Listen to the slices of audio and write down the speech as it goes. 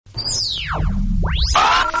This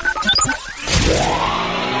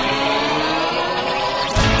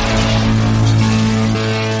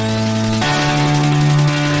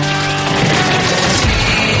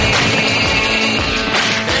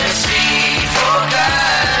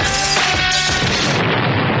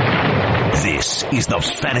is the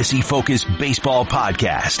Fantasy Focus Baseball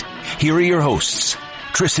Podcast. Here are your hosts,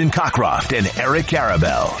 Tristan Cockcroft and Eric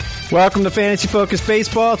Carabell. Welcome to Fantasy Focus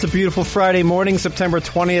Baseball. It's a beautiful Friday morning, September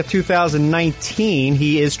 20th, 2019.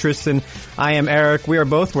 He is Tristan. I am Eric. We are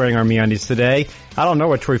both wearing our MeUndies today. I don't know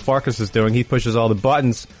what Troy Farkas is doing. He pushes all the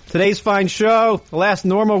buttons. Today's fine show, the last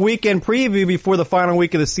normal weekend preview before the final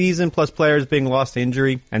week of the season, plus players being lost to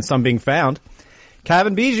injury and some being found.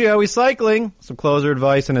 Cavan Biggio, he's cycling, some closer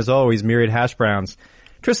advice, and as always, myriad hash browns.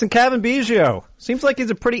 Tristan, Cavan Biggio, seems like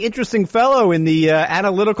he's a pretty interesting fellow in the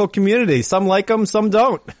analytical community. Some like him, some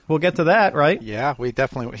don't. We'll get to that, right? Yeah,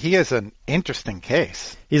 he is an interesting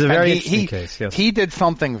case. He's a very interesting case, yes. He did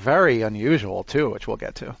something very unusual, too, which we'll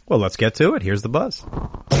get to. Well, let's get to it. Here's the buzz.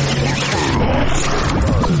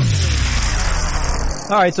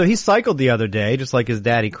 All right, so he cycled the other day, just like his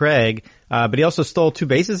daddy Craig, but he also stole 2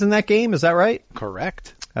 bases in that game. Is that right?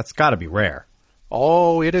 Correct. That's got to be rare.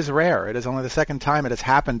 Oh, it is rare. It is only the second time it has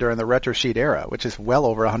happened during the retro sheet era, which is well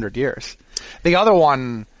over 100 years. The other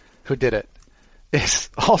one who did it is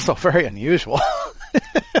also very unusual.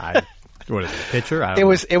 What is it, a pitcher?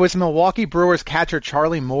 It was Milwaukee Brewers catcher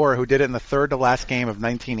Charlie Moore who did it in the third to last game of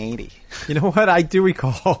 1980. You know what? I do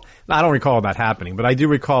recall, I don't recall that happening, but I do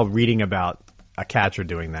recall reading about a catcher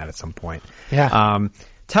doing that at some point. Yeah.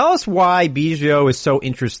 Tell us why Biggio is so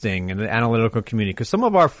interesting in the analytical community, because some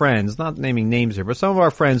of our friends, not naming names here, but some of our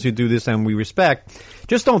friends who do this and we respect,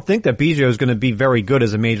 just don't think that Biggio is going to be very good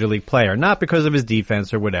as a major league player. Not because of his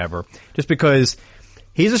defense or whatever, just because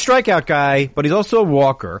he's a strikeout guy, but he's also a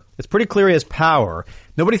walker. It's pretty clear he has power.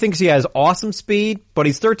 Nobody thinks he has awesome speed, but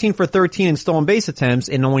he's 13 for 13 in stolen base attempts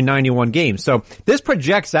in only 91 games. So this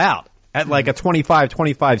projects out at like a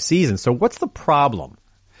 25-25 season. So what's the problem?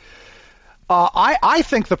 I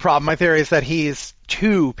think the problem, my theory, is that he's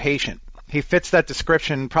too patient. He fits that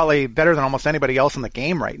description probably better than almost anybody else in the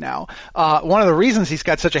game right now. One of the reasons he's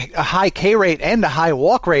got such a high K rate and a high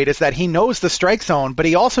walk rate is that he knows the strike zone, but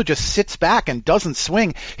he also just sits back and doesn't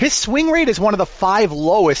swing. His swing rate is one of the 5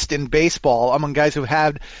 lowest in baseball among guys who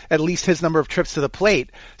had at least his number of trips to the plate.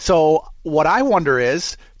 So what I wonder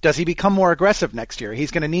is, does he become more aggressive next year? He's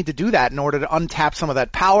going to need to do that in order to untap some of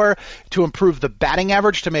that power, to improve the batting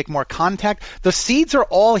average, to make more contact. The seeds are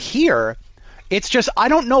all here. It's just I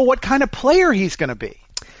don't know what kind of player he's going to be.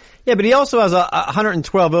 Yeah, but he also has a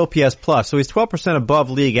 112 OPS plus, so he's 12% above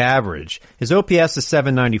league average. His OPS is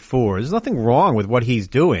 794. There's nothing wrong with what he's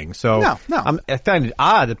doing. So No. I find it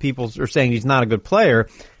odd that people are saying he's not a good player.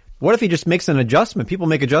 What if he just makes an adjustment? People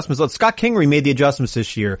make adjustments. Look, Scott Kingery made the adjustments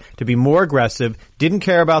this year to be more aggressive, didn't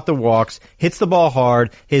care about the walks, hits the ball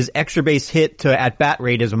hard. His extra base hit to at-bat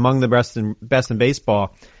rate is among the best in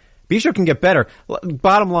baseball. Biggio can get better.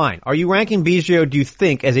 Bottom line, are you ranking Biggio, do you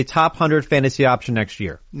think, as a top 100 fantasy option next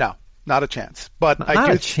year? No. Not a chance. But not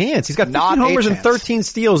a chance. He's got 15 homers and 13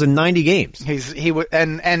 steals in 90 games.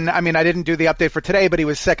 And I mean, I didn't do the update for today, but he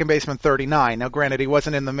was second baseman 39. Now, granted, he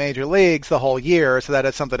wasn't in the major leagues the whole year, so that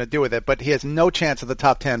has something to do with it. But he has no chance of the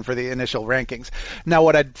top 10 for the initial rankings. Now,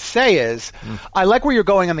 what I'd say is, I like where you're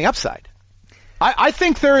going on the upside. I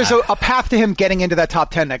think there is a path to him getting into that top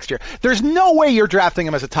 10 next year. There's no way you're drafting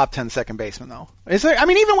him as a top 10 second baseman, though. Is there? I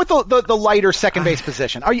mean, even with the lighter second base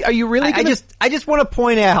position, are you really? I just want to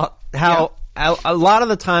point out how a lot of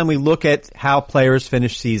the time we look at how players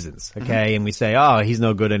finish seasons, okay, and we say, oh, he's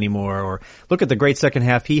no good anymore, or look at the great second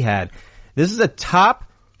half he had. This is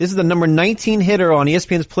the number 19 hitter on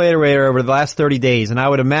ESPN's player radar over the last 30 days, and I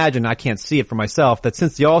would imagine, I can't see it for myself, that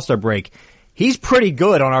since the All-Star break, he's pretty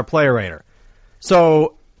good on our player radar.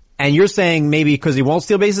 So, and you're saying maybe because he won't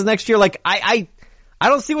steal bases next year? Like, I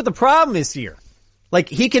don't see what the problem is here. Like,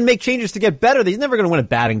 he can make changes to get better. He's never going to win a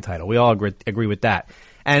batting title. We all agree with that.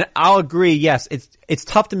 And I'll agree, yes, it's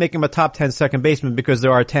tough to make him a top 10 second baseman because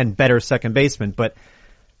there are 10 better second basemen. But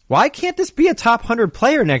why can't this be a top 100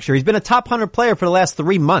 player next year? He's been a top 100 player for the last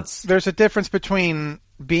 3 months. There's a difference between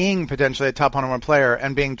being potentially a top 101 player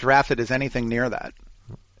and being drafted as anything near that.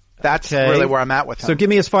 That's really where I'm at with him. So give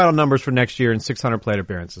me his final numbers for next year in 600 plate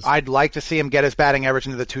appearances. I'd like to see him get his batting average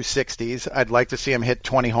into the 260s. I'd like to see him hit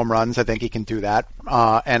 20 home runs. I think he can do that.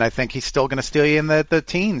 And I think he's still going to steal you in the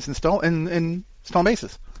teens in stolen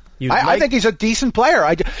bases. I think he's a decent player.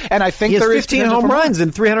 I think he has there 15 home runs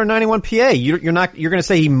and 391 PA. You're going to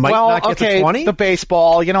say he might not get to 20? The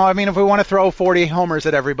baseball, I mean, if we want to throw 40 homers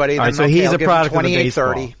at everybody, then so he's I'll a product of the 28,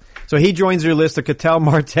 baseball. 30. So he joins your list of Ketel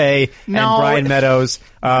Marte and Brian Meadows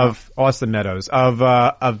Austin Meadows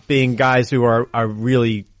of being guys who are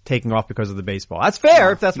really taking off because of the baseball. That's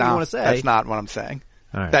fair if that's what you want to say. That's not what I'm saying.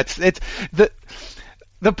 All right.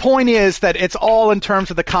 The point is that it's all in terms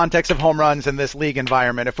of the context of home runs in this league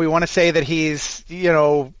environment. If we want to say that he's,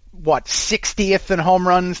 60th in home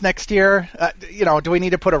runs next year, do we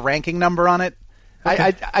need to put a ranking number on it?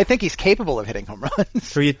 Okay. I think he's capable of hitting home runs.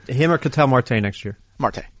 So him or Ketel Marte next year?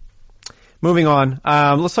 Marte. Moving on,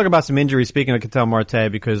 let's talk about some injuries. Speaking of Ketel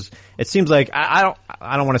Marte, because it seems like I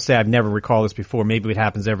don't want to say I've never recalled this before. Maybe it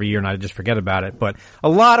happens every year and I just forget about it. But a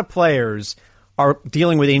lot of players are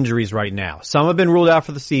dealing with injuries right now. Some have been ruled out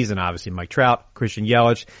for the season, obviously. Mike Trout, Christian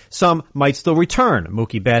Yelich. Some might still return.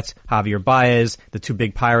 Mookie Betts, Javier Baez, the two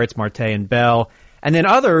big Pirates, Marte and Bell. And then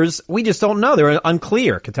others, we just don't know. They're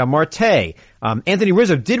unclear. Ketel Marte. Anthony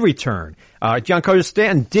Rizzo did return. Giancarlo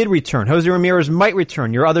Stanton did return. Jose Ramirez might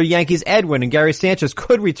return. Your other Yankees, Edwin and Gary Sanchez,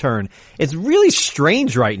 could return. It's really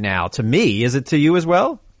strange right now to me. Is it to you as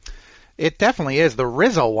well? It definitely is. The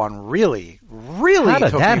Rizzo one really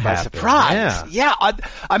took me by surprise. Yeah.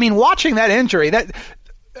 I mean, watching that injury,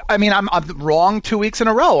 I'm wrong 2 weeks in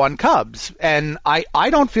a row on Cubs, and I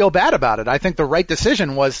don't feel bad about it. I think the right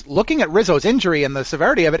decision was looking at Rizzo's injury and the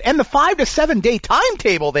severity of it, and the 5 to 7 day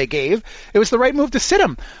timetable they gave. It was the right move to sit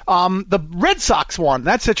him. The Red Sox one,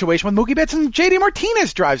 that situation with Mookie Betts and JD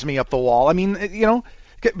Martinez drives me up the wall. I mean,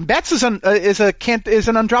 Betts is an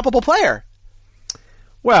undroppable player.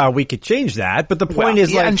 Well, we could change that, but the point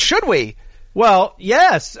is and should we? Well,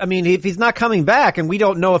 yes. I mean, if he's not coming back, and we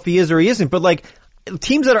don't know if he is or he isn't, but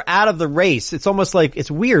teams that are out of the race, it's almost like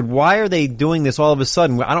it's weird. Why are they doing this all of a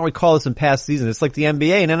sudden? I don't recall this in past seasons. It's like the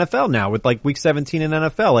NBA and NFL now with week 17 in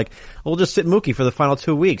NFL. We'll just sit Mookie for the final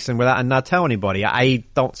 2 weeks and not tell anybody. I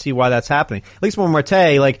don't see why that's happening. At least when Marte,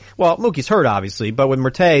 Mookie's hurt obviously, but with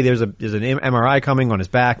Marte, there's an MRI coming on his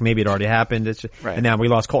back. Maybe it already happened. Right. And now we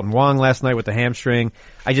lost Colton Wong last night with the hamstring.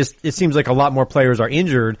 It seems like a lot more players are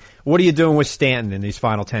injured. What are you doing with Stanton in these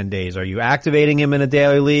final 10 days? Are you activating him in a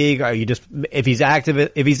daily league? Are you if he's active,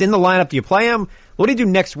 if he's in the lineup, do you play him? What do you do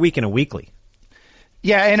next week in a weekly?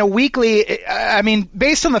 Yeah, in a weekly, I mean,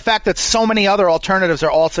 based on the fact that so many other alternatives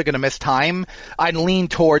are also going to miss time, I'd lean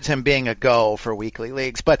towards him being a go for weekly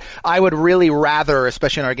leagues. But I would really rather,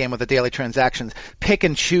 especially in our game with the daily transactions, pick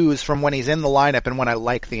and choose from when he's in the lineup and when I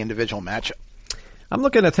like the individual matchup. I'm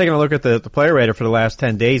taking a look at the player rater for the last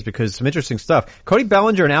 10 days because some interesting stuff. Cody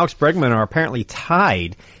Bellinger and Alex Bregman are apparently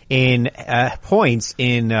tied in points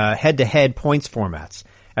in head-to-head points formats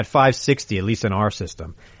at 560, at least in our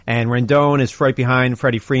system. And Rendon is right behind.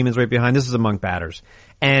 Freddie Freeman's right behind. This is among batters.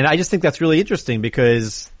 And I just think that's really interesting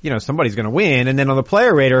because, somebody's going to win. And then on the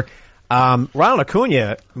player rater, Ronald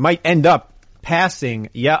Acuna might end up passing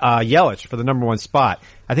Yelich for the number one spot.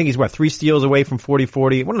 I think he's 3 steals away from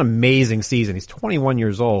 40-40. What an amazing season. He's 21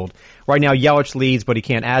 years old. Right now Yelich leads, but he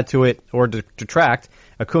can't add to it or detract.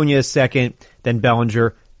 Acuna is second, then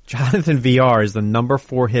Bellinger. Jonathan VR is the number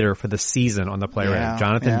 4 hitter for the season on the player rating.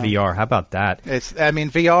 Jonathan VR. How about that?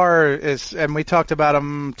 VR is, and we talked about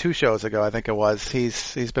him 2 shows ago, I think it was.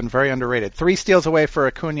 He's been very underrated. 3 steals away for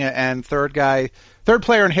Acuna and third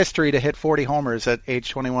player in history to hit 40 homers at age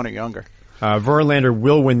 21 or younger. Verlander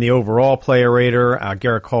will win the overall player rater.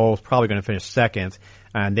 Garrett Cole is probably going to finish second,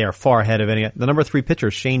 and they are far ahead of the number 3 pitcher,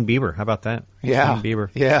 Shane Bieber. How about that? Yeah. Shane Bieber.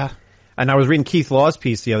 Yeah. And I was reading Keith Law's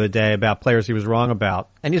piece the other day about players he was wrong about,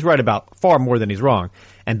 and he's right about far more than he's wrong.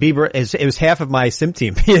 And Bieber it was half of my sim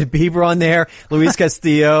team. He had Bieber on there, Luis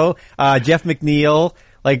Castillo, Jeff McNeil.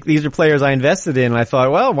 These are players I invested in, and I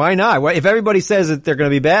thought, well, why not? If everybody says that they're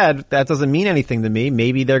going to be bad, that doesn't mean anything to me.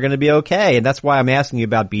 Maybe they're going to be okay. And that's why I'm asking you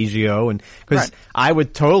about Biggio, and because I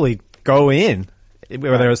would totally go in,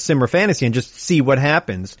 whether it's sim or fantasy, and just see what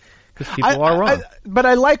happens. Because people are wrong. But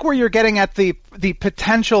I like where you're getting at the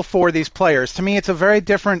potential for these players. To me, it's a very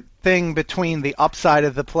different thing between the upside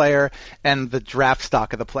of the player and the draft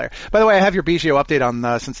stock of the player. By the way, I have your Biggio update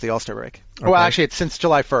on since the All-Star break. Okay. Well, actually, it's since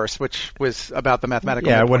July 1st, which was about the mathematical.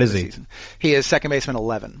 Yeah, what is he? Season. He is second baseman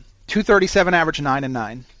 11. 237 average,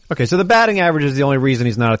 9-9. Okay, so the batting average is the only reason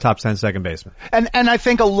he's not a top 10 second baseman. And I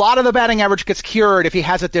think a lot of the batting average gets cured if he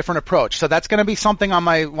has a different approach. So that's going to be something on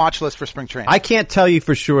my watch list for spring training. I can't tell you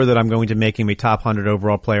for sure that I'm going to make him a top 100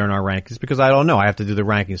 overall player in our rankings because I don't know. I have to do the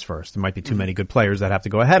rankings first. There might be too many good players that have to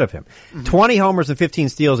go ahead of him. 20 homers and 15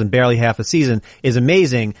 steals in barely half a season is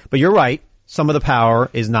amazing, but you're right. Some of the power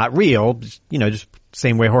is not real. Just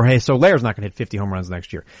same way Jorge Soler's not going to hit 50 home runs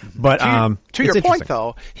next year. But to your point,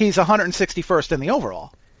 though, he's 161st in the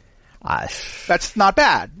overall. That's not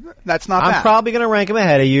bad. I'm probably going to rank him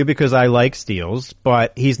ahead of you because I like steals,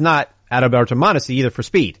 but he's not Adalberto Mondesi either for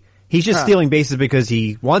speed. He's just stealing bases because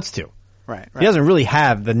he wants to. Right. He doesn't really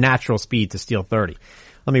have the natural speed to steal 30.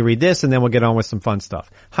 Let me read this and then we'll get on with some fun stuff.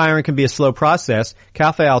 Hiring can be a slow process.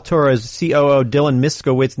 Cafe Altura's COO Dylan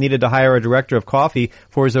Miskowitz needed to hire a director of coffee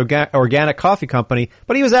for his organic coffee company,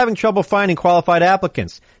 but he was having trouble finding qualified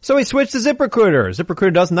applicants. So he switched to ZipRecruiter.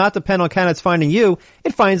 ZipRecruiter does not depend on candidates finding you.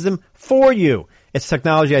 It finds them for you. Its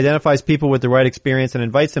technology identifies people with the right experience and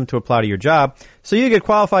invites them to apply to your job, so you get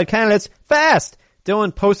qualified candidates fast.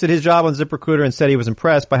 Dylan posted his job on ZipRecruiter and said he was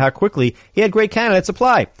impressed by how quickly he had great candidates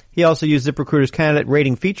apply. He also used ZipRecruiter's candidate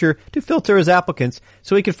rating feature to filter his applicants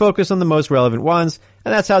so he could focus on the most relevant ones,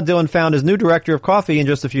 and that's how Dylan found his new director of coffee in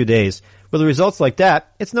just a few days. With results like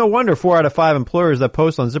that, it's no wonder 4 out of 5 employers that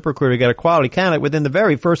post on ZipRecruiter get a quality candidate within the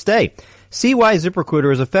very first day. See why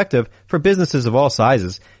ZipRecruiter is effective for businesses of all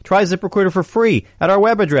sizes. Try ZipRecruiter for free at our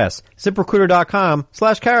web address,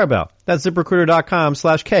 ZipRecruiter.com/Carabell. That's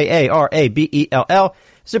ZipRecruiter.com/Karabell.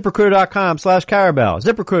 ZipRecruiter.com/Carabell.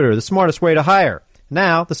 ZipRecruiter, the smartest way to hire.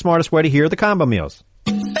 Now, the smartest way to hear the combo meals.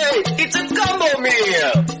 Hey, it's a combo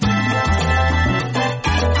meal!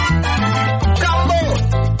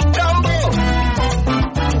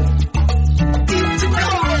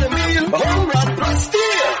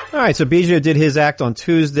 All right, so Biggio did his act on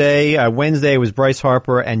Tuesday. Wednesday was Bryce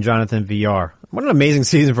Harper and Jonathan Villar. What an amazing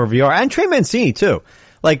season for Villar and Trey Mancini too.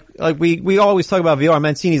 Like we always talk about Villar.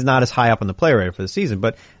 Mancini's not as high up on the player rater for the season,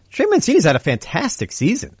 but Trey Mancini's had a fantastic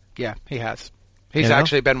season. Yeah, he has. He's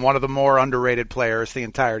actually been one of the more underrated players the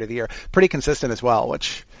entirety of the year. Pretty consistent as well,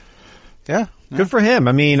 which, yeah. Good for him.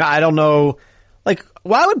 I mean, I don't know. Like,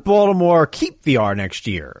 why would Baltimore keep VR next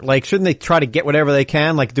year? Like, shouldn't they try to get whatever they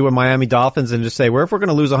can, like do a Miami Dolphins and just say, well, if we're going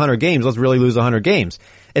to lose 100 games, let's really lose 100 games.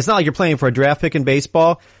 It's not like you're playing for a draft pick in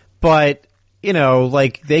baseball, but, you know,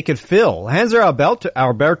 like they could fill. Hanser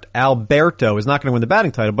Alberto is not going to win the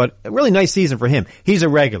batting title, but a really nice season for him. He's a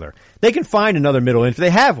regular. They can find another middle infielder. They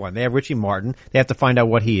have one. They have Richie Martin. They have to find out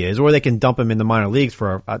what he is, or they can dump him in the minor leagues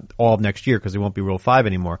for all of next year because he won't be Rule 5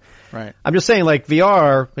 anymore. Right. I'm just saying, like,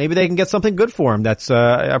 VR, maybe they can get something good for him that's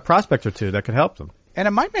a prospect or two that could help them. And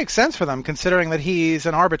it might make sense for them considering that he's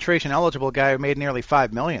an arbitration-eligible guy who made nearly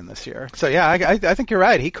 $5 million this year. So, yeah, I think you're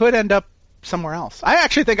right. He could end up somewhere else. I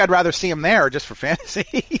actually think I'd rather see him there just for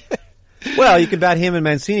fantasy. Well, you could bat him and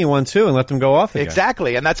Mancini 1-2 and let them go off again.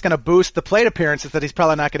 Exactly, and that's going to boost the plate appearances that he's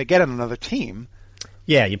probably not going to get on another team.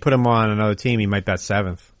 Yeah, you put him on another team, he might bat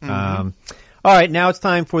 7th. Mm-hmm. All right, now it's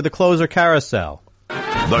time for the closer carousel.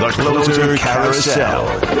 The closer carousel.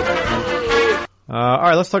 All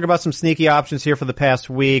right, let's talk about some sneaky options here for the past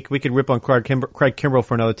week. We could rip on Craig Kimbrell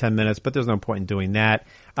for another 10 minutes, but there's no point in doing that.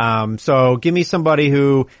 So give me somebody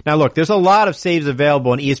who, now look, there's a lot of saves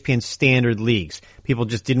available in ESPN standard leagues. People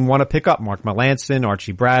just didn't want to pick up Mark Melancon,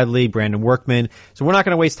 Archie Bradley, Brandon Workman. So we're not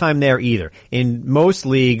going to waste time there either. In most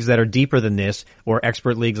leagues that are deeper than this, or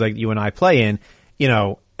expert leagues like you and I play in, you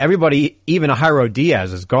know, everybody, even Jairo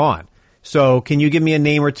Diaz is gone. So can you give me a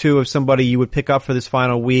name or two of somebody you would pick up for this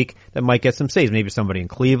final week that might get some saves? Maybe somebody in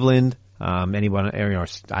Cleveland, anyone, you know,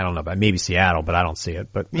 I don't know, maybe Seattle, but I don't see it.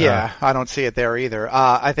 But yeah, I don't see it there either.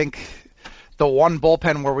 I think the one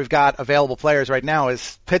bullpen where we've got available players right now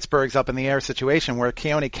is Pittsburgh's up in the air situation where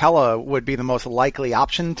Keone Kela would be the most likely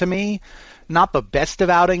option to me. Not the best of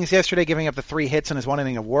outings yesterday, giving up the 3 hits in his 1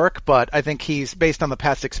 inning of work, but I think he's, based on the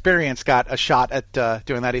past experience, got a shot at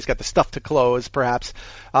doing that. He's got the stuff to close, perhaps.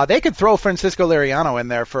 They could throw Francisco Liriano in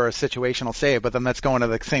there for a situational save, but then that's going to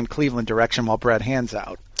the same Cleveland direction while Brad Hand's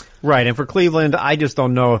out. Right, and for Cleveland, I just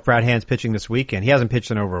don't know if Brad Hand's pitching this weekend. He hasn't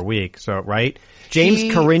pitched in over a week, so, right? James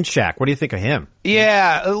Karinchak, what do you think of him?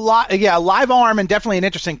 Yeah, live arm and definitely an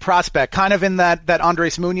interesting prospect, kind of in that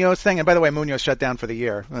Andres Munoz thing. And by the way, Munoz shut down for the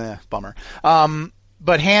year. Bummer.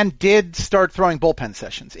 But Hand did start throwing bullpen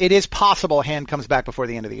sessions. It is possible Hand comes back before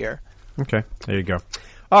the end of the year. Okay, there you go.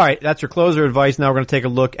 All right, that's your closer advice. Now we're going to take a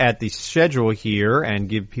look at the schedule here and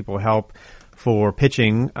give people help for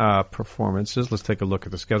pitching performances. Let's take a look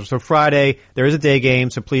at the schedule. So Friday, there is a day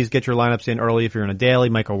game, so please get your lineups in early if you're in a daily.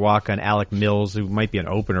 Michael Wacha and Alec Mills, who might be an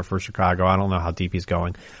opener for Chicago. I don't know how deep he's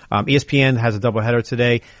going. ESPN has a doubleheader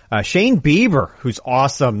today. Shane Bieber, who's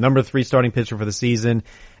awesome, number 3 starting pitcher for the season,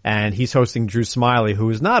 and he's hosting Drew Smyly, who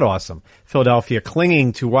is not awesome. Philadelphia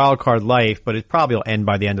clinging to wild card life, but it probably will end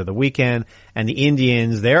by the end of the weekend. And the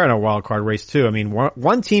Indians, they're in a wild card race too. I mean,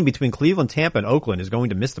 one team between Cleveland, Tampa, and Oakland is going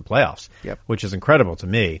to miss the playoffs, which is incredible to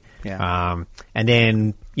me. Yeah. And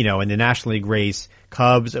then, you know, in the National League race,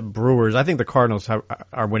 Cubs, Brewers, I think the Cardinals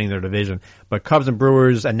are winning their division, but Cubs and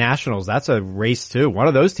Brewers and Nationals, that's a race too. One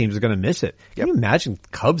of those teams is going to miss it. Can you imagine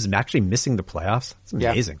Cubs actually missing the playoffs? It's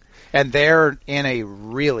amazing. And they're in a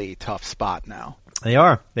really tough spot now. They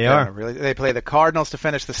are. Really, they play the Cardinals to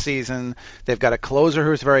finish the season. They've got a closer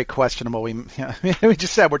who's very questionable. We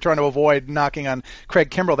just said we're trying to avoid knocking on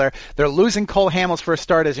Craig Kimbrell there. They're losing Cole Hamels for a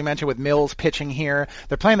start, as you mentioned, with Mills pitching here.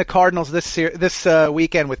 They're playing the Cardinals this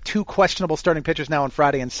weekend with 2 questionable starting pitchers now on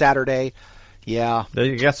Friday and Saturday. Yeah,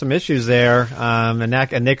 you got some issues there, and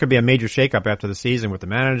there could be a major shakeup after the season with the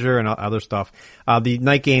manager and other stuff. The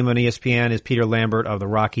night game on ESPN is Peter Lambert of the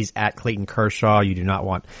Rockies at Clayton Kershaw. You do not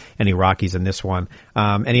want any Rockies in this one.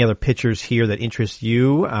 Any other pitchers here that interest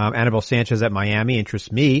you? Anibal Sanchez at Miami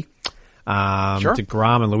interests me. Sure.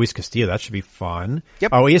 DeGrom and Luis Castillo, that should be fun.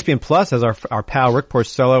 Yep. Oh, ESPN Plus has our pal Rick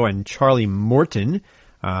Porcello and Charlie Morton.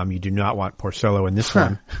 You do not want Porcello in this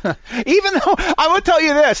one. Even though, I will tell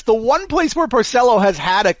you this, the one place where Porcello has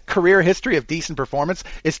had a career history of decent performance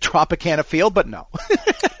is Tropicana Field, but no.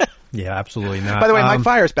 Yeah, absolutely not. By the way, Mike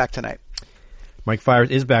Fiers back tonight. Mike Fiers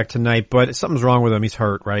is back tonight, but something's wrong with him. He's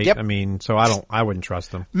hurt, right? Yep. I mean, so I wouldn't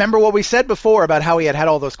trust him. Remember what we said before about how he had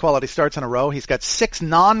all those quality starts in a row? He's got 6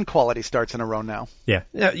 non-quality starts in a row now. Yeah.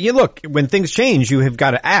 You look, when things change, you have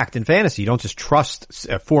got to act in fantasy. You don't just trust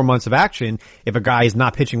 4 months of action if a guy is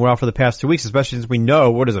not pitching well for the past 2 weeks, especially since we know,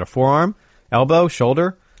 what is it, a forearm, elbow,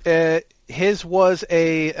 shoulder? His was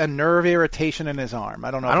a nerve irritation in his arm.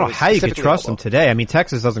 I don't know how you could trust him today. I mean,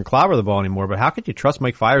 Texas doesn't clobber the ball anymore, but how could you trust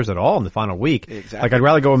Mike Fiers at all in the final week? Exactly. Like, I'd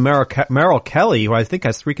rather go with Merrill Kelly, who I think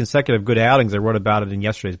has 3 consecutive good outings. I wrote about it in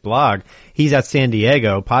yesterday's blog. He's at San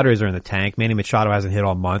Diego. Padres are in the tank. Manny Machado hasn't hit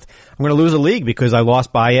all month. I'm going to lose a league because I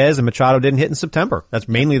lost Baez and Machado didn't hit in September. That's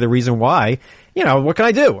mainly the reason why. You know, what can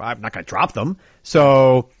I do? I'm not going to drop them.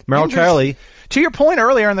 So, Merrill Kelly. To your point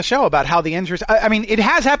earlier in the show about how the injuries, I mean, it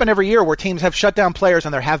has happened every year where teams have shut down players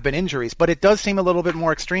and there have been injuries, but it does seem a little bit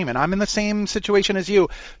more extreme. And I'm in the same situation as you.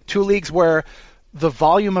 2 leagues where the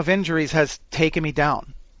volume of injuries has taken me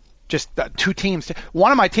down. Just 2 teams.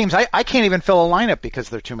 One of my teams, I can't even fill a lineup because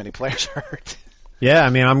there are too many players hurt. Yeah, I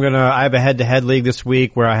mean, I have a head-to-head league this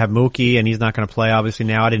week where I have Mookie and he's not going to play obviously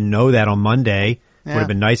now. I didn't know that on Monday. Yeah. Would have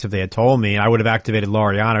been nice if they had told me. I would have activated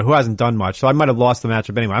Laureano, who hasn't done much, so I might have lost the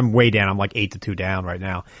matchup anyway. I'm way down. I'm like 8-2 down right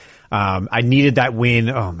now. I needed that win.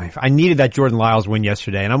 Oh my! I needed that Jordan Lyles win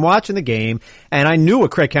yesterday, and I'm watching the game, and I knew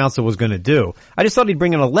what Craig Counsell was going to do. I just thought he'd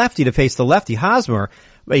bring in a lefty to face the lefty Hosmer,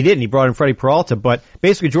 but he didn't. He brought in Freddie Peralta, but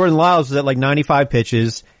basically Jordan Lyles was at like 95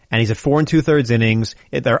 pitches, and he's at 4 2/3 innings.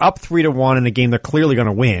 They're up 3-1 in a game they're clearly going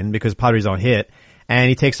to win because Padres don't hit. And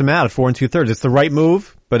he takes them out at 4 2/3. It's the right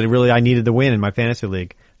move, but I needed the win in my fantasy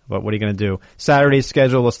league. But what are you going to do? Saturday's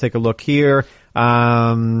schedule, let's take a look here.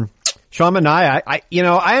 Sean Manaea,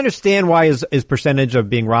 I understand why his percentage of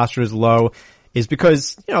being rostered is low is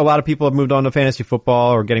because, a lot of people have moved on to fantasy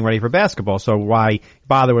football or getting ready for basketball. So why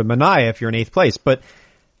bother with Manaea if you're in 8th place? But,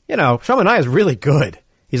 Sean Manaea is really good.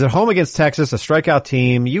 He's at home against Texas, a strikeout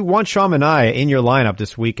team. You want Sean Manaea in your lineup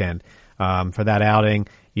this weekend, for that outing.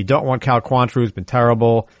 You don't want Cal Quantrill, who's been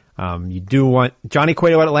terrible. You do want Johnny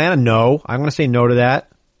Cueto at Atlanta? No. I'm going to say no to that.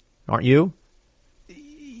 Aren't you?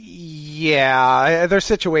 Yeah, there's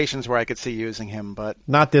situations where I could see using him, but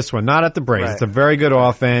not this one. Not at the Braves. Right. It's a very good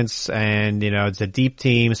offense, and it's a deep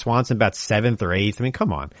team. Swanson about 7th or 8th. I mean,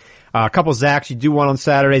 come on. A couple Zachs you do want on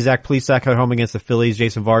Saturday. Zach Plesac at home against the Phillies.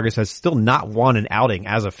 Jason Vargas has still not won an outing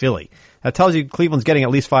as a Philly. That tells you Cleveland's getting at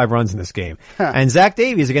least 5 runs in this game. And Zach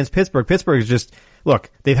Davies against Pittsburgh. Pittsburgh is just,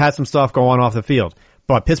 look, they've had some stuff go on off the field,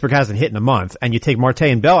 but Pittsburgh hasn't hit in a month. And you take Marte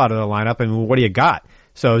and Bell out of the lineup, and what do you got?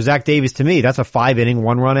 So Zach Davies, to me, that's a 5-inning,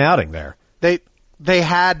 1-run outing there. They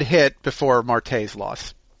had hit before Marte's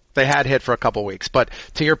loss. They had hit for a couple weeks. But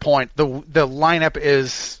to your point, the lineup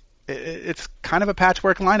it's kind of a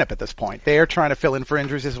patchwork lineup at this point. They are trying to fill in for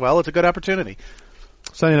injuries as well. It's a good opportunity.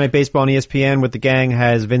 Sunday Night Baseball on ESPN with the gang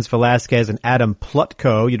has Vince Velasquez and Adam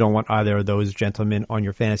Plutko. You don't want either of those gentlemen on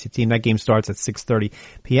your fantasy team. That game starts at 6:30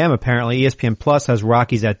 p.m. apparently. ESPN Plus has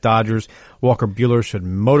Rockies at Dodgers. Walker Buehler should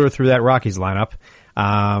motor through that Rockies lineup.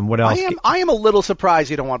 What else? I am a little surprised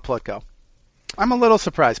you don't want Plutko. I'm a little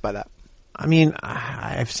surprised by that. I mean,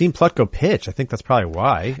 I've seen Plutko pitch. I think that's probably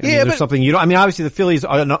why. I mean, there's something you don't. I mean, obviously the Phillies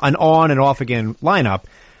are an on and off again lineup,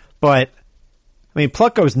 but I mean,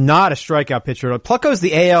 Plutko's not a strikeout pitcher. Plutko's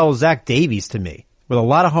the AL Zach Davies to me, with a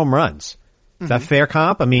lot of home runs. Is that fair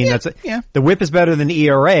comp? I mean, the whip is better than the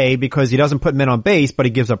ERA because he doesn't put men on base, but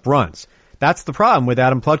he gives up runs. That's the problem with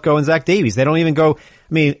Adam Plutko and Zach Davies. They don't even go.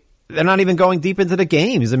 I mean, they're not even going deep into the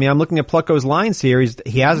games. I mean, I'm looking at Plutko's lines here.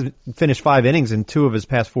 He hasn't finished 5 innings in 2 of his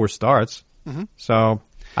past 4 starts. So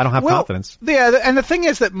I don't have confidence. Yeah, and the thing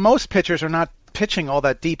is that most pitchers are not pitching all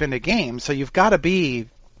that deep into games, so you've got to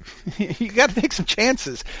take some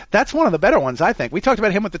chances. That's one of the better ones, I think. We talked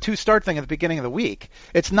about him with the 2-start thing at the beginning of the week.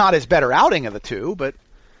 It's not his better outing of the 2, but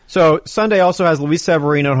So Sunday also has Luis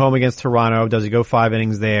Severino at home against Toronto. Does he go 5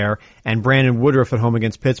 innings there? And Brandon Woodruff at home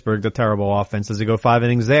against Pittsburgh, the terrible offense. Does he go 5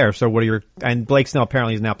 innings there? So what are your, and Blake Snell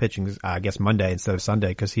apparently is now pitching, I guess Monday instead of Sunday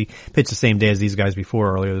because he pitched the same day as these guys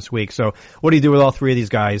before earlier this week. So what do you do with all three of these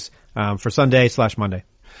guys, for Sunday/Monday?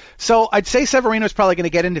 So I'd say Severino's probably going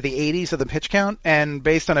to get into the 80s of the pitch count, and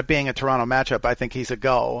based on it being a Toronto matchup, I think he's a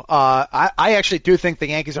go. I actually do think the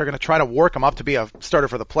Yankees are going to try to work him up to be a starter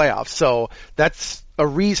for the playoffs, so that's a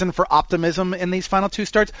reason for optimism in these final two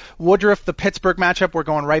starts. Woodruff, the Pittsburgh matchup, we're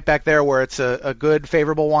going right back there where it's a good,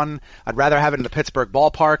 favorable one. I'd rather have it in the Pittsburgh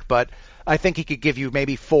ballpark, but I think he could give you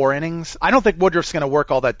maybe 4 innings. I don't think Woodruff's going to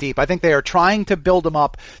work all that deep. I think they are trying to build him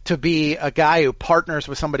up to be a guy who partners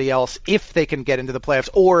with somebody else if they can get into the playoffs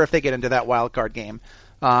or if they get into that wild card game.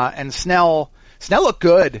 And Snell looked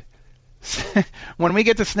good. When we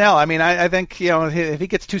get to Snell, I mean, I think, if he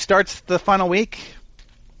gets 2 starts the final week,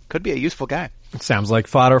 could be a useful guy. It sounds like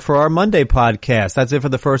fodder for our Monday podcast. That's it for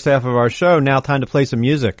the first half of our show. Now time to play some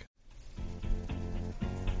music.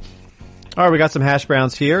 All right, we got some hash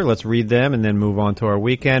browns here. Let's read them and then move on to our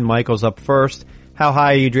weekend. Michael's up first. How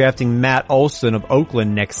high are you drafting Matt Olson of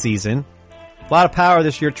Oakland next season? A lot of power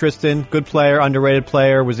this year, Tristan. Good player, underrated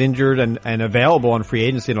player, was injured and available on free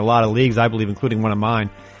agency in a lot of leagues, I believe, including one of mine.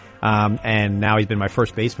 And now he's been my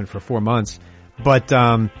first baseman for 4 months. But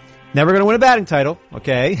never going to win a batting title,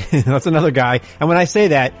 okay? That's another guy. And when I say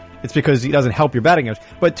that, it's because he doesn't help your batting average.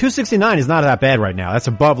 But 269 is not that bad right now. That's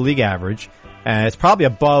above league average. And it's probably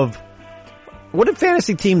above... What are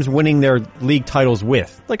fantasy teams winning their league titles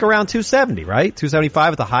with? Like around 270, right?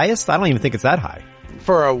 275 at the highest? I don't even think it's that high.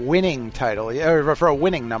 For a winning title, or for a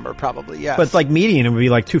winning number, probably, yes. But like median, it would be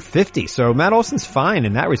like 250. So Matt Olson's fine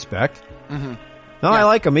in that respect. Mm-hmm. No, yeah. I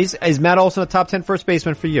like him. Is Matt Olson a top 10 first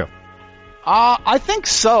baseman for you? I think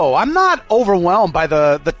so. I'm not overwhelmed by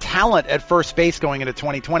the talent at first base going into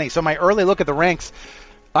 2020. So my early look at the ranks,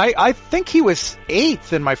 I think he was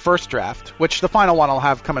 8th in my first draft, which the final one I'll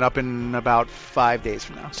have coming up in about 5 days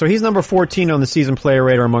from now. So he's number 14 on the season player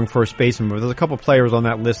radar among first basemen, but there's a couple players on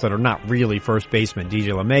that list that are not really first basemen.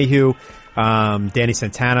 DJ LeMahieu, Danny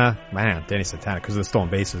Santana, because of the stolen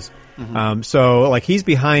bases. Mm-hmm. So like he's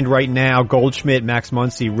behind right now Goldschmidt, Max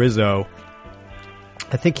Muncy, Rizzo.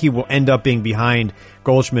 I think he will end up being behind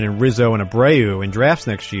Goldschmidt and Rizzo and Abreu in drafts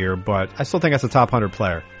next year, but I still think that's a top 100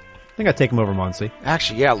 player. I think I'd take him over Muncy.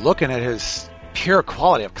 Actually, yeah, looking at his pure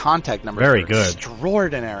quality of contact numbers, very good,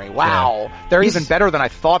 extraordinary. Wow, yeah. They're even better than I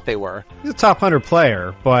thought they were. He's a top 100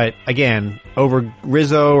 player, but again, over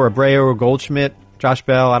Rizzo or Abreu or Goldschmidt, Josh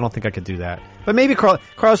Bell, I don't think I could do that. But maybe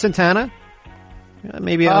Carlos Santana.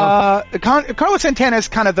 Maybe Carlos Santana is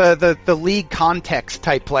kind of the league context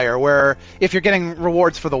type player, where if you're getting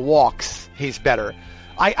rewards for the walks, he's better.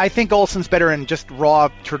 I think Olson's better in just raw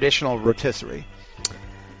traditional rotisserie.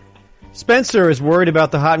 Spencer is worried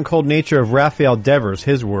about the hot and cold nature of Rafael Devers,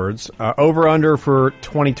 his words. Over-under for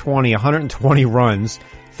 2020, 120 runs,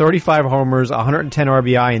 35 homers, 110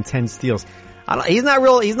 RBI, and 10 steals. He's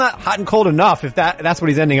not hot and cold enough if that's what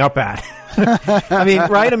he's ending up at. I mean,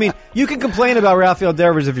 right? I mean, you can complain about Rafael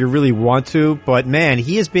Devers if you really want to, but man,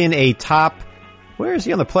 he has been a top, where is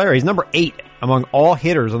he on the player? He's number 8 among all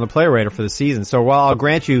hitters on the player radar for the season. So while I'll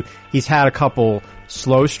grant you he's had a couple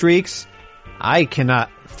slow streaks, I cannot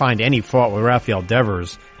find any fault with Rafael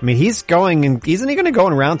Devers. I mean, isn't he going to go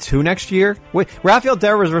in round 2 next year? Wait, Rafael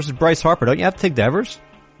Devers versus Bryce Harper. Don't you have to take Devers?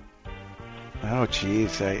 Oh,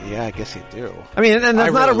 geez. Yeah, I guess you do. I mean, and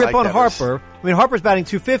that's not a rip on Devers. Harper. I mean, Harper's batting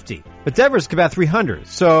 250, but Devers could bat 300.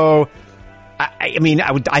 So,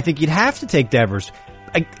 I think you'd have to take Devers.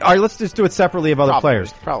 All right, let's just do it separately of other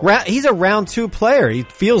players. He's a round 2 player. He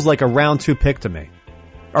feels like a round 2 pick to me.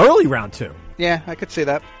 Early round 2. Yeah, I could see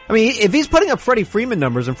that. I mean, if he's putting up Freddie Freeman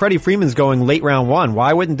numbers and Freddie Freeman's going late round 1,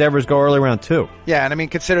 why wouldn't Devers go early round 2? Yeah, and I mean,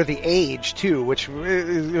 consider the age, too, which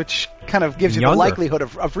kind of gives you the likelihood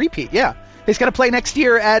of repeat. Yeah. He's going to play next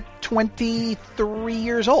year at 23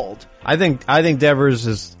 years old. I think Devers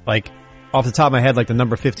is, like, off the top of my head, like the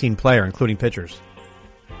number 15 player, including pitchers.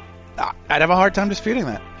 I'd have a hard time disputing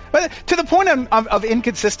that. But to the point of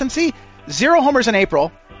inconsistency, 0 homers in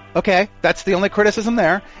April. Okay, that's the only criticism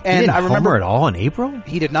there. And he didn't I remember homer at all in April?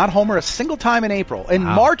 He did not homer a single time in April. In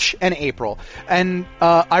March and April. And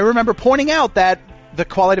I remember pointing out that the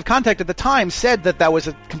quality of contact at the time said that was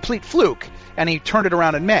a complete fluke, and he turned it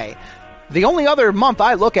around in May. The only other month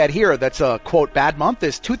I look at here that's a, quote, bad month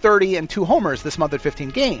is 230 and 2 homers this month at 15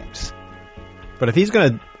 games. But if he's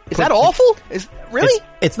going to... Is that awful? Really?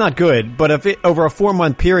 It's not good, but if over a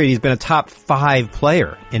 4-month period he's been a top 5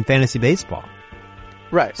 player in fantasy baseball.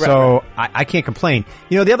 Right. So I can't complain.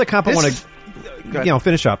 You know, the other comp I want to...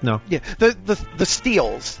 finish up. No. Yeah. The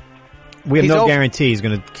steals. We have no guarantee he's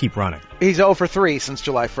going to keep running. He's 0 for 3 since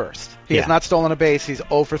July 1st. He has not stolen a base. He's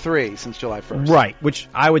 0 for 3 since July 1st. Right, which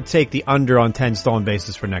I would take the under on 10 stolen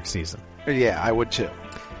bases for next season. Yeah, I would too.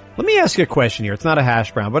 Let me ask you a question here. It's not a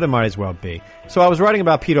hash brown, but it might as well be. So I was writing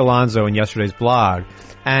about Pete Alonso in yesterday's blog,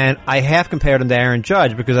 and I half compared him to Aaron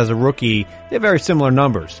Judge because as a rookie, they have very similar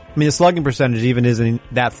numbers. I mean, the slugging percentage even isn't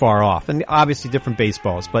that far off, and obviously different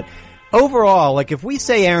baseballs. But overall, like if we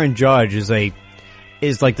say Aaron Judge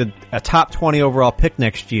is like a top 20 overall pick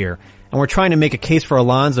next year, and we're trying to make a case for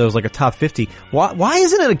Alonso as like a top 50, why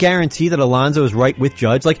isn't it a guarantee that Alonso is right with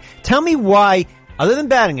Judge? Like, tell me why, other than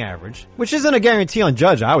batting average, which isn't a guarantee on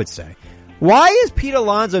Judge, I would say, why is Pete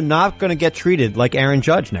Alonso not going to get treated like Aaron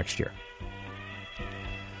Judge next year?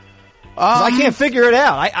 I can't figure it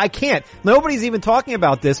out. I can't. Nobody's even talking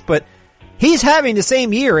about this, but he's having the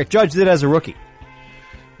same year Judge did as a rookie.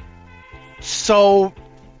 So,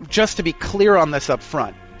 just to be clear on this up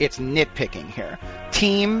front, it's nitpicking here.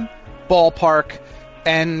 Team, ballpark,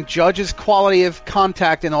 and Judge's quality of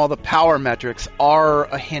contact and all the power metrics are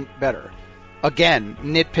a hint better. Again,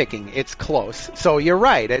 nitpicking. It's close. So you're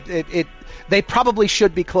right. They probably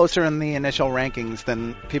should be closer in the initial rankings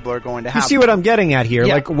than people are going to have. You see what I'm getting at here?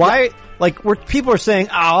 Yeah. Like why? Yeah. Like where people are saying,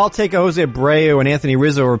 I'll take a Jose Abreu and Anthony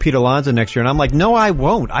Rizzo or Pete Alonso next year, and I'm like, no, I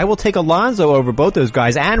won't. I will take Alonso over both those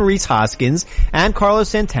guys, and Rhys Hoskins, and Carlos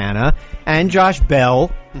Santana, and Josh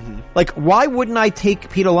Bell. Mm-hmm. Like, why wouldn't I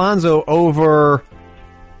take Pete Alonso over?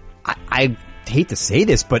 I hate to say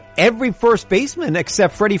this, but every first baseman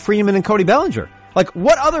except Freddie Freeman and Cody Bellinger. Like,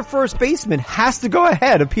 what other first baseman has to go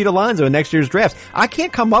ahead of Pete Alonso in next year's drafts? I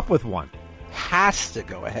can't come up with one. Has to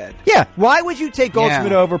go ahead. Yeah. Why would you take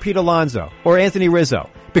Goldschmidt over Pete Alonso or Anthony Rizzo?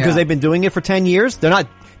 Because they've been doing it for 10 years? They're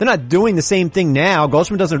not doing the same thing now.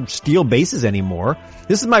 Goldschmidt doesn't steal bases anymore.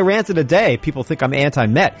 This is my rant of the day. People think I'm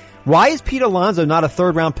anti-Met. Why is Pete Alonso not a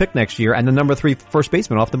third-round pick next year and the number 3 first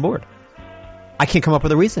baseman off the board? I can't come up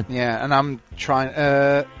with a reason. Yeah, and I'm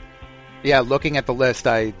trying. Looking at the list,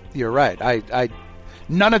 you're right. I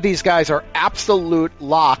none of these guys are absolute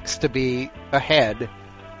locks to be ahead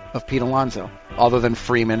of Pete Alonso, other than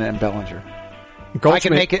Freeman and Bellinger.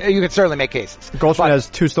 Goldschmidt, you can certainly make cases. Goldschmidt has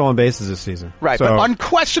 2 stolen bases this season. Right, so, but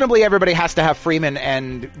unquestionably everybody has to have Freeman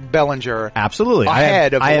and Bellinger absolutely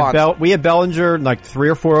ahead of Alonso. We have Bellinger like 3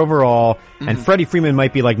 or 4 overall, and Freddie Freeman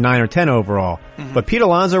might be like 9 or 10 overall. Mm-hmm. But Pete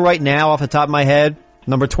Alonso right now, off the top of my head,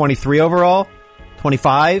 number 23 overall,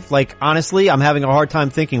 25. Like, honestly, I'm having a hard time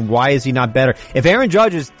thinking, why is he not better? If Aaron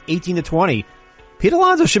Judge is 18 to 20, Pete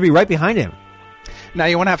Alonso should be right behind him. Now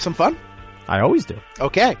you want to have some fun? I always do.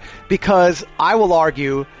 Okay, because I will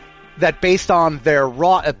argue that based on their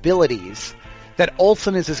raw abilities, that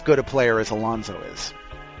Olsen is as good a player as Alonso is.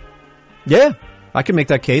 Yeah, I can make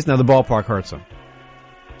that case. Now the ballpark hurts him.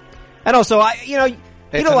 And also, like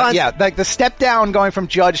the step down going from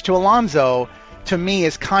Judge to Alonso, to me,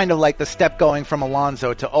 is kind of like the step going from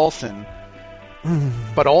Alonso to Olsen.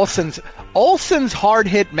 But Olsen's hard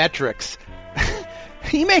hit metrics.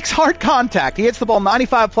 He makes hard contact. He hits the ball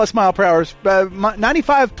 95 plus miles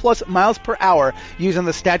per hour using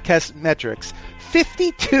the StatCast metrics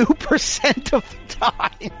 52% of the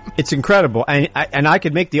time. It's incredible. And I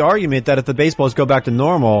could make the argument that if the baseballs go back to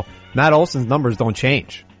normal, Matt Olson's numbers don't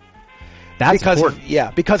change. That's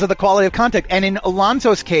because of the quality of contact. And in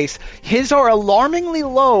Alonso's case, his are alarmingly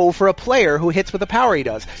low for a player who hits with the power he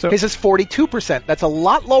does. So, his is 42%. That's a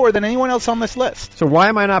lot lower than anyone else on this list. So why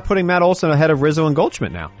am I not putting Matt Olson ahead of Rizzo and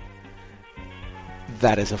Goldschmidt now?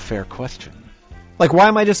 That is a fair question. Like, why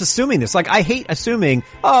am I just assuming this? Like, I hate assuming,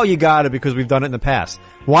 you got it because we've done it in the past.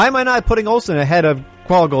 Why am I not putting Olson ahead of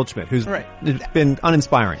Paul Goldschmidt, who's been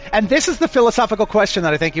uninspiring? And this is the philosophical question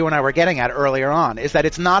that I think you and I were getting at earlier on, is that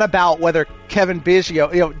it's not about whether Cavan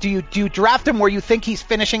Biggio, do you draft him where you think he's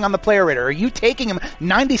finishing on the player rater? Are you taking him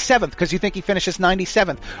 97th because you think he finishes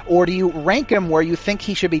 97th? Or do you rank him where you think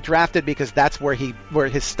he should be drafted because that's where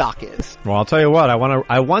his stock is? Well, I'll tell you what,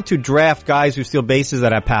 I want to draft guys who steal bases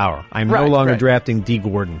that have power. I'm no longer drafting D.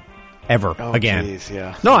 Gordon. Ever again. Geez,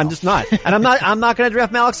 yeah. No, I'm just not. And I'm not going to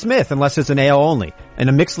draft Malik Smith unless it's an AL only. In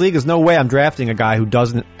a mixed league, there's no way I'm drafting a guy who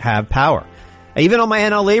doesn't have power. Even on my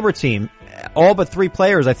NL Labor team, all but 3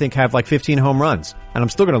 players I think have like 15 home runs, and I'm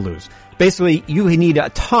still going to lose. Basically, you need a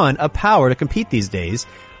ton of power to compete these days.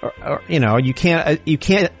 Or you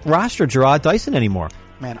can't roster Gerard Dyson anymore.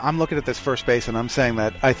 Man, I'm looking at this first base and I'm saying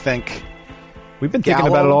that I think we've been thinking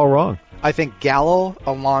about it all wrong. I think Gallo,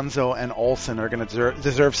 Alonso, and Olsen are going to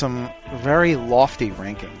deserve some very lofty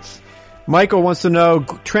rankings. Michael wants to know,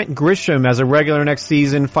 Trent Grisham as a regular next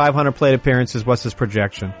season, 500 plate appearances, what's his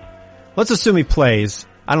projection? Let's assume he plays.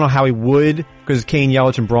 I don't know how he would because Kane,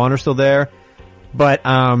 Yelich, and Braun are still there. But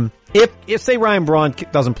if say Ryan Braun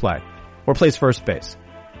doesn't play or plays first base,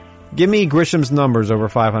 give me Grisham's numbers over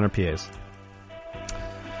 500 PAs.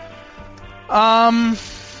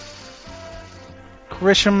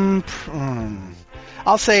 Grisham,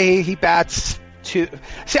 I'll say he bats two.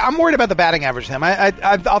 See, I'm worried about the batting average of him.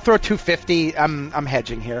 I'll throw 250. I'm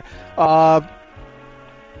hedging here.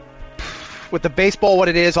 With the baseball, what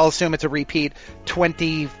it is, I'll assume it's a repeat.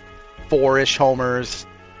 24-ish homers.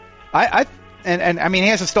 I mean, he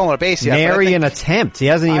hasn't stolen a base yet. Nary an attempt. He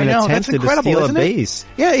hasn't even attempted to steal a base.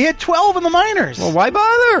 Yeah, he had 12 in the minors. Well, why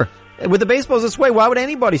bother? With the baseballs this way, why would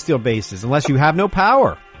anybody steal bases unless you have no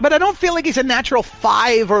power? But I don't feel like he's a natural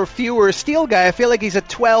 5 or fewer steal guy. I feel like he's a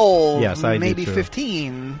 12, yes, I maybe do too.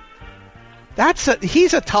 15.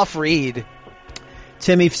 He's a tough read.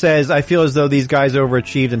 Timmy says, I feel as though these guys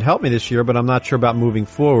overachieved and helped me this year, but I'm not sure about moving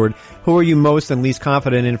forward. Who are you most and least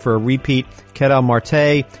confident in for a repeat? Ketel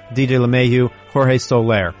Marte, DJ LeMahieu, Jorge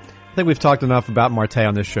Soler. I think we've talked enough about Marte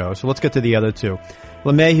on this show, so let's get to the other two.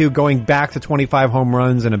 LeMahieu going back to 25 home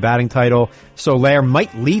runs and a batting title. Soler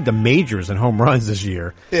might lead the majors in home runs this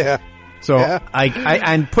year. Yeah. So yeah.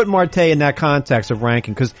 I put Marte in that context of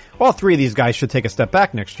ranking because all three of these guys should take a step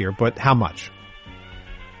back next year, but how much?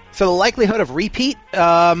 So the likelihood of repeat,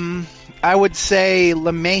 I would say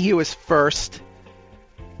LeMahieu is first.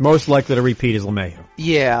 Most likely to repeat is LeMahieu.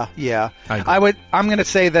 Yeah. I'm going to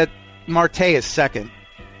say that Marte is second.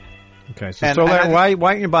 Okay, so Soler, why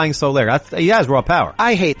aren't you buying Soler? He has raw power.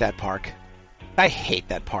 I hate that park.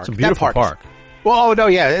 It's a beautiful park. Well, no,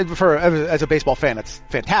 yeah. As a baseball fan, it's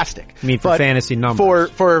fantastic. I mean, for fantasy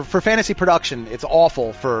numbers. For fantasy production, it's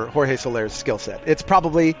awful for Jorge Soler's skill set. It's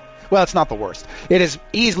probably, well, it's not the worst. It is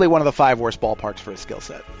easily one of the 5 worst ballparks for his skill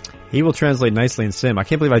set. He will translate nicely in Sim. I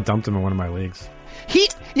can't believe I dumped him in one of my leagues.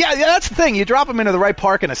 Yeah, that's the thing. You drop him into the right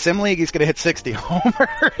park in a sim league, he's going to hit 60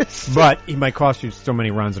 homers. But he might cost you so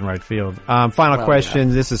many runs in right field. Final question.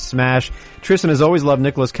 Yeah. This is Smash. Tristan has always loved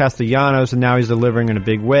Nicholas Castellanos, and now he's delivering in a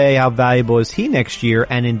big way. How valuable is he next year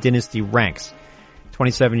and in dynasty ranks?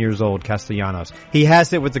 27 years old, Castellanos. He has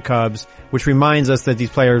hit with the Cubs, which reminds us that these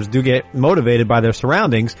players do get motivated by their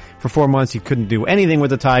surroundings. For 4 months, he couldn't do anything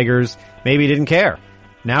with the Tigers. Maybe he didn't care.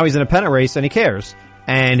 Now he's in a pennant race, and he cares.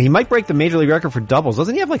 And he might break the major league record for doubles.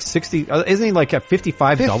 Doesn't he have like 60? Isn't he like at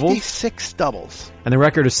 55 doubles? 56 doubles. And the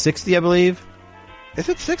record is 60, I believe. Is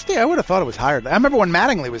it 60? I would have thought it was higher. I remember when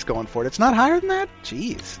Mattingly was going for it. It's not higher than that?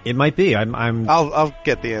 Jeez. It might be. I'll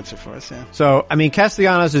get the answer for us, yeah. So, I mean,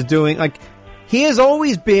 Castellanos is doing, like, he has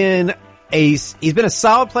always been he's been a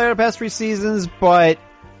solid player the past 3 seasons, but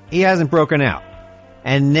he hasn't broken out.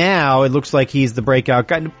 And now it looks like he's the breakout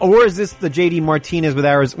guy. Or is this the JD Martinez with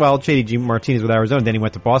Arizona? Well, JD Martinez with Arizona, then he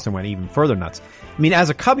went to Boston, went even further nuts. I mean, as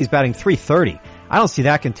a Cub, he's batting .330. I don't see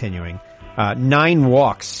that continuing. 9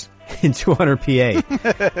 walks in 200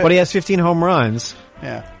 PA. But he has 15 home runs.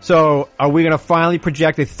 Yeah. So are we going to finally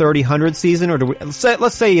project a 30-100 season? Or do we,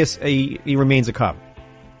 let's say he remains a Cub.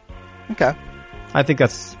 Okay. I think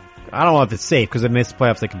that's, I don't know if it's safe because if they miss the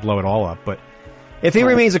playoffs, they could blow it all up. But if he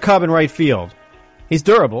remains a Cub in right field, he's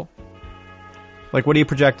durable. Like, what are you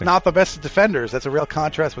projecting? Not the best of defenders. That's a real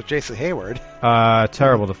contrast with Jason Hayward.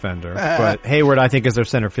 Terrible defender. But Hayward, I think, is their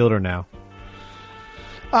center fielder now.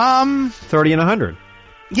 30 and 100.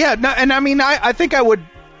 Yeah, no, and I mean, I think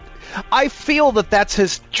I feel that that's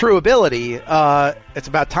his true ability. It's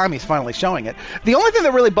about time he's finally showing it. The only thing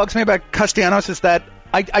that really bugs me about Castellanos is that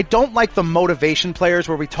I don't like the motivation players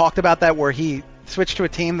where we talked about that, where he switch to a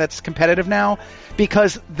team that's competitive now,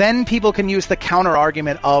 because then people can use the counter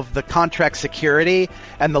argument of the contract security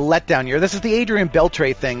and the letdown year. This is the Adrian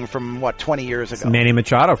Beltre thing from 20 years ago. It's Manny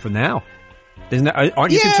Machado for now.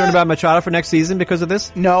 Aren't you concerned about Machado for next season because of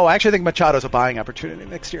this? No, I actually think Machado's a buying opportunity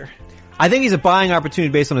next year. I think he's a buying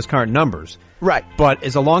opportunity based on his current numbers. Right. But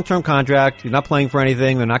it's a long-term contract. You're not playing for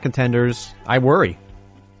anything. They're not contenders. I worry.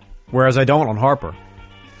 Whereas I don't on Harper.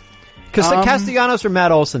 Because Castellanos or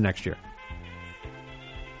Matt Olson next year.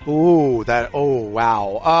 Wow.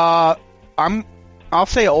 I'll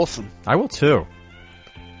say Olsen. I will too.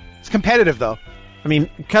 It's competitive though. I mean,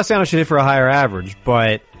 Castellanos should hit for a higher average,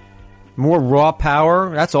 but more raw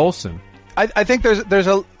power, that's Olsen. I think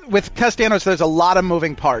with Castellanos, there's a lot of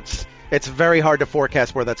moving parts. It's very hard to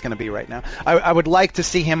forecast where that's going to be right now. I would like to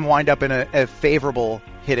see him wind up in a favorable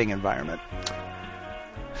hitting environment.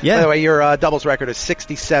 Yeah. By the way, your doubles record is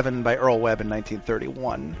 67 by Earl Webb in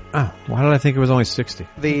 1931. Oh, why did I think it was only 60?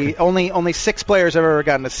 Only 6 players have ever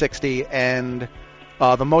gotten to 60, and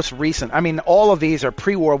the most recent, all of these are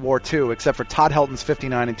pre-World War II, except for Todd Helton's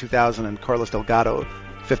 59 in 2000 and Carlos Delgado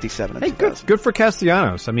 57 in Hey, 2000. good for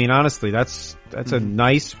Castellanos. I mean, honestly, that's a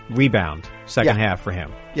nice rebound second half for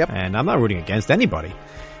him. Yep. And I'm not rooting against anybody.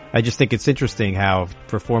 I just think it's interesting how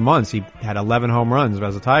for 4 months he had 11 home runs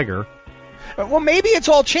as a Tiger. Well, maybe it's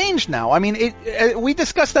all changed now. I mean, we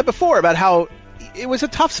discussed that before about how it was a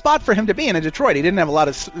tough spot for him to be in Detroit. He didn't have a lot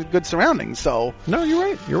of good surroundings. So no,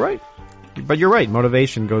 you're right. But you're right.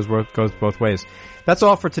 Motivation goes both ways. That's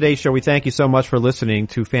all for today's show. We thank you so much for listening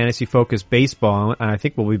to Fantasy Focus Baseball, and I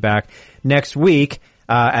think we'll be back next week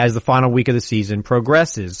as the final week of the season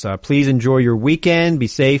progresses. Please enjoy your weekend. Be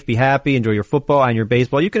safe, be happy, enjoy your football and your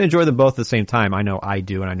baseball. You can enjoy them both at the same time. I know I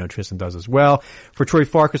do, and I know Tristan does as well. For Troy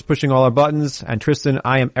Farkas pushing all our buttons, and Tristan,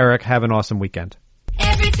 I am Eric. Have an awesome weekend.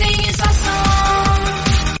 Everything is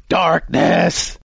awesome. darkness.